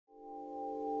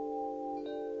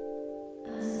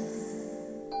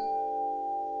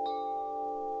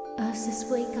okUrsus,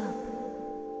 wake up.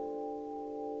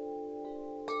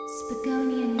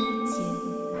 Spagonia needs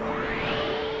you.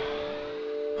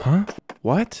 Huh?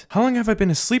 What? How long have I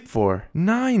been asleep for?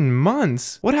 9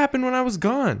 months? What happened when I was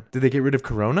gone? Did they get rid of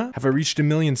Corona? Have I reached 1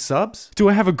 million subs? Do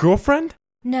I have a girlfriend?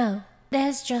 No,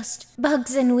 there's just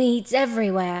bugs and weeds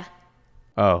everywhere.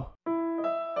 Oh.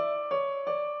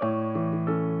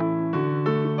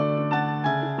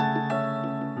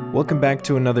 Welcome back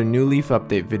to another New Leaf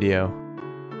update video.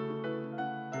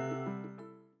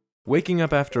 Waking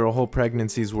up after a whole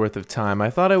pregnancy's worth of time, I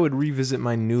thought I would revisit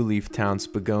my New Leaf town,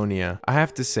 Spagonia. I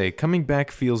have to say, coming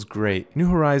back feels great. New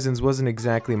Horizons wasn't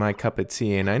exactly my cup of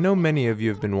tea, and I know many of you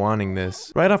have been wanting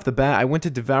this. Right off the bat, I went to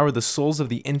devour the souls of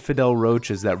the infidel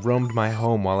roaches that roamed my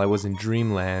home while I was in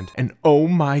Dreamland. And oh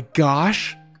my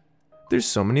gosh! There's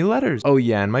so many letters. Oh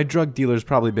yeah, and my drug dealer's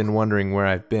probably been wondering where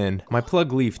I've been. My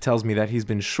plug Leaf tells me that he's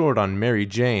been short on Mary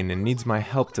Jane and needs my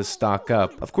help to stock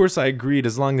up. Of course I agreed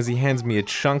as long as he hands me a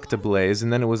chunk to blaze,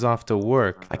 and then it was off to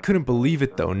work. I couldn't believe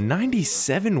it though,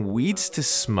 97 weeds to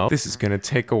smoke? This is gonna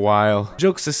take a while.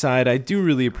 Jokes aside, I do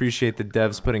really appreciate the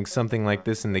devs putting something like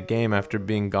this in the game after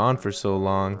being gone for so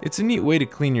long. It's a neat way to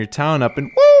clean your town up and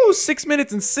woo! 6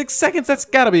 minutes and 6 seconds? That's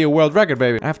gotta be a world record,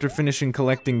 baby. After finishing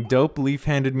collecting dope, Leaf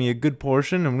handed me a good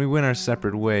portion and we went our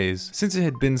separate ways. Since it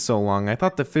had been so long, I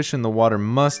thought the fish in the water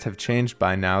must have changed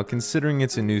by now, considering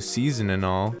it's a new season and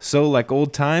all. So, like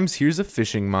old times, here's a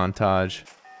fishing montage.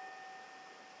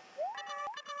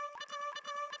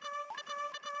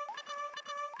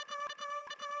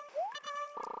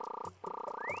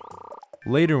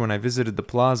 Later, when I visited the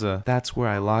plaza, that's where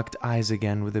I locked eyes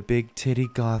again with a big titty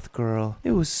goth girl.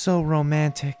 It was so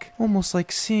romantic, almost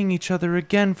like seeing each other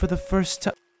again for the first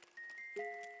time.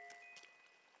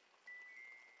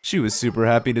 She was super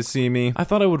happy to see me. I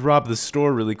thought I would rob the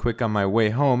store really quick on my way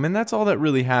home, and that's all that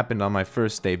really happened on my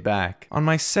first day back. On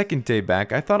my second day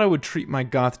back, I thought I would treat my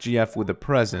goth GF with a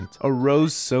present, a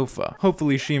rose sofa.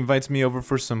 Hopefully she invites me over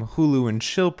for some Hulu and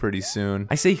chill pretty soon.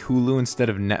 I say Hulu instead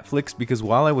of Netflix because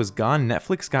while I was gone,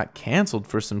 Netflix got canceled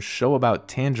for some show about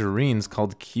tangerines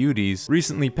called Cuties.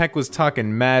 Recently, Peck was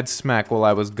talking mad smack while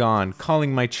I was gone,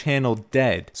 calling my channel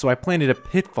dead, so I planted a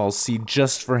pitfall seed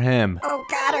just for him. Oh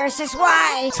God, Ursus,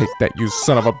 why? Take that, you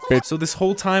son of a bitch. So this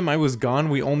whole time I was gone,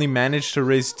 we only managed to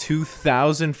raise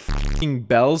 2,000 f***ing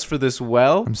bells for this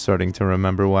well? I'm starting to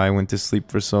remember why I went to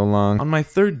sleep for so long. On my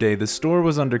third day, the store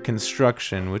was under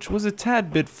construction, which was a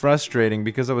tad bit frustrating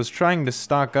because I was trying to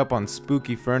stock up on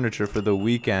spooky furniture for the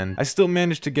weekend. I still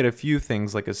managed to get a few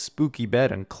things like a spooky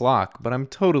bed and clock, but I'm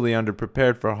totally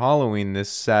underprepared for Halloween this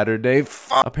Saturday.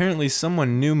 Apparently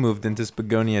someone new moved into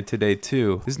Spagonia today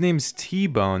too. His name's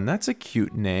T-Bone. That's a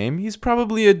cute name. He's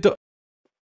probably a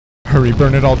Hurry,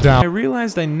 burn it all down. I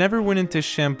realized I never went into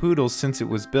Shampoodle since it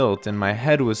was built, and my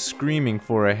head was screaming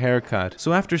for a haircut.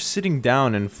 So after sitting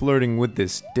down and flirting with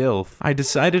this dilf, I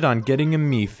decided on getting a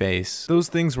me face. Those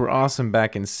things were awesome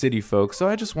back in City Folk, so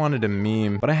I just wanted a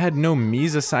meme. But I had no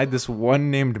me's aside this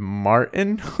one named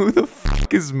Martin? Who the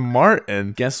fuck is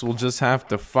Martin? Guess we'll just have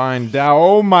to find out.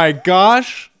 Oh my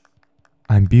gosh!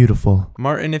 I'm beautiful.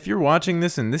 Martin, if you're watching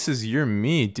this and this is your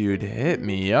me, dude, hit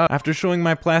me up. After showing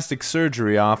my plastic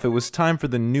surgery off, it was time for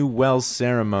the new well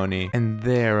ceremony. And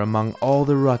there, among all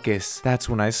the ruckus, that's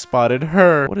when I spotted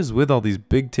her. What is with all these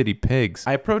big titty pigs?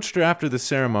 I approached her after the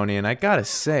ceremony, and I gotta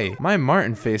say, my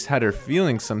Martin face had her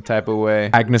feeling some type of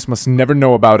way. Agnes must never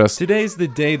know about us. Today's the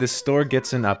day the store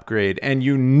gets an upgrade, and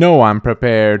you know I'm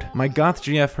prepared. My goth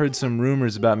GF heard some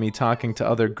rumors about me talking to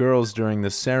other girls during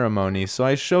the ceremony, so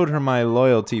I showed her my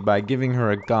loyalty by giving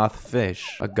her a goth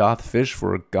fish. A goth fish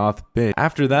for a goth bitch.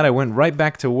 After that, I went right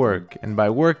back to work. And by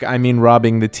work, I mean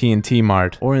robbing the TNT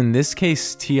Mart. Or in this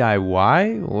case,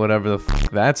 TIY? Whatever the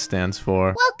f that stands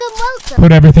for. Welcome.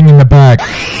 Put everything in the bag.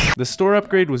 The store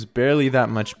upgrade was barely that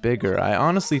much bigger. I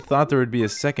honestly thought there would be a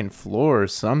second floor or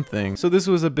something. So this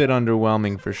was a bit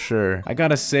underwhelming for sure. I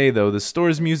gotta say though, the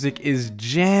store's music is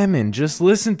jammin'. Just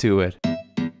listen to it.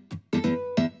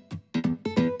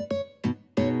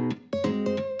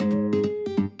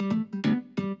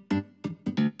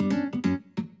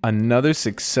 Another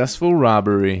successful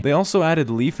robbery. They also added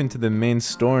Leaf into the main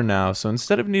store now, so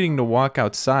instead of needing to walk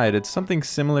outside, it's something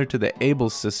similar to the Able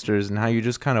sisters and how you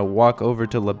just kind of walk over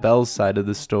to LaBelle's side of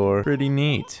the store. Pretty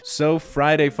neat. So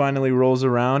Friday finally rolls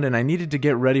around and I needed to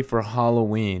get ready for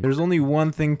Halloween. There's only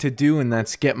one thing to do and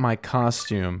that's get my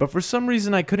costume. But for some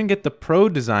reason I couldn't get the pro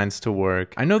designs to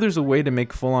work. I know there's a way to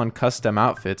make full-on custom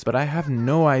outfits, but I have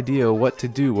no idea what to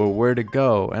do or where to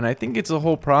go, and I think it's a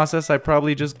whole process I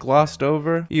probably just glossed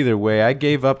over. Either way, I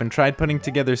gave up and tried putting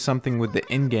together something with the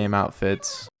in-game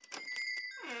outfits.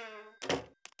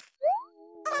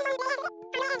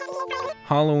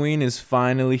 Halloween is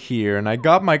finally here, and I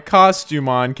got my costume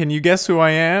on. Can you guess who I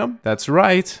am? That's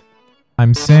right.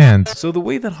 I'm Sans. So the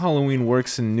way that Halloween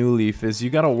works in New Leaf is you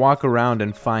gotta walk around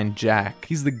and find Jack.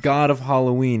 He's the god of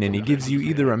Halloween, and he gives you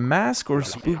either a mask or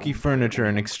spooky furniture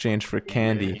in exchange for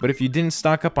candy. But if you didn't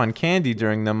stock up on candy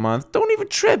during the month, don't even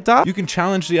trip, dog. You can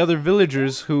challenge the other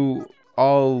villagers who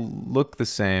all look the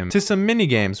same to some mini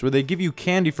games where they give you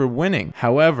candy for winning.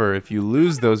 However, if you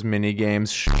lose those mini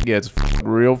games, shit gets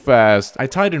real fast. I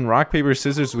tied in rock paper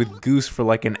scissors with Goose for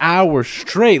like an hour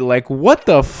straight, like what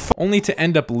the f, only to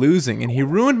end up losing, and he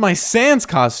ruined my Sans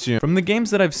costume. From the games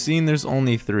that I've seen, there's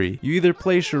only 3. You either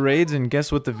play charades and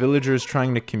guess what the villager is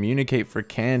trying to communicate for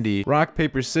candy, rock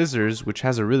paper scissors, which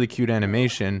has a really cute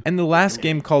animation, and the last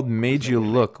game called Made You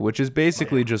Look, which is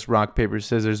basically just rock paper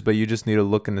scissors, but you just need to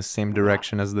look in the same direction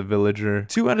as the villager.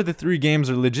 2 out of the 3 games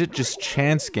are legit just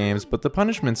chance games, but the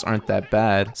punishments aren't that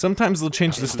bad. Sometimes they'll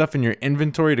change the stuff in your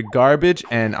inventory to garbage,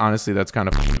 and honestly that's kind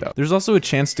of f***ed up. There's also a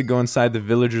chance to go inside the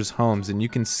villagers' homes, and you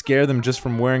can scare them just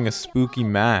from wearing a spooky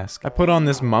mask. I put on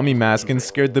this mummy mask and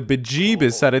scared the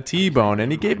bejeebus out of T-Bone,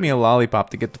 and he gave me a lollipop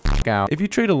to get the f*** out. If you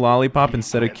trade a lollipop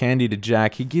instead of candy to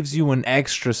Jack, he gives you an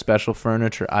extra special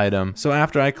furniture item. So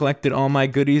after I collected all my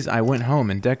goodies, I went home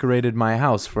and decorated my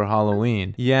house for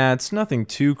Halloween. Yeah, it's nothing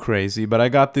too crazy, but I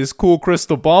got this cool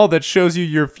crystal ball that shows you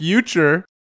your future.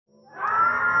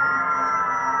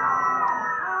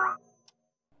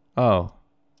 Oh.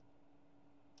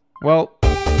 Well,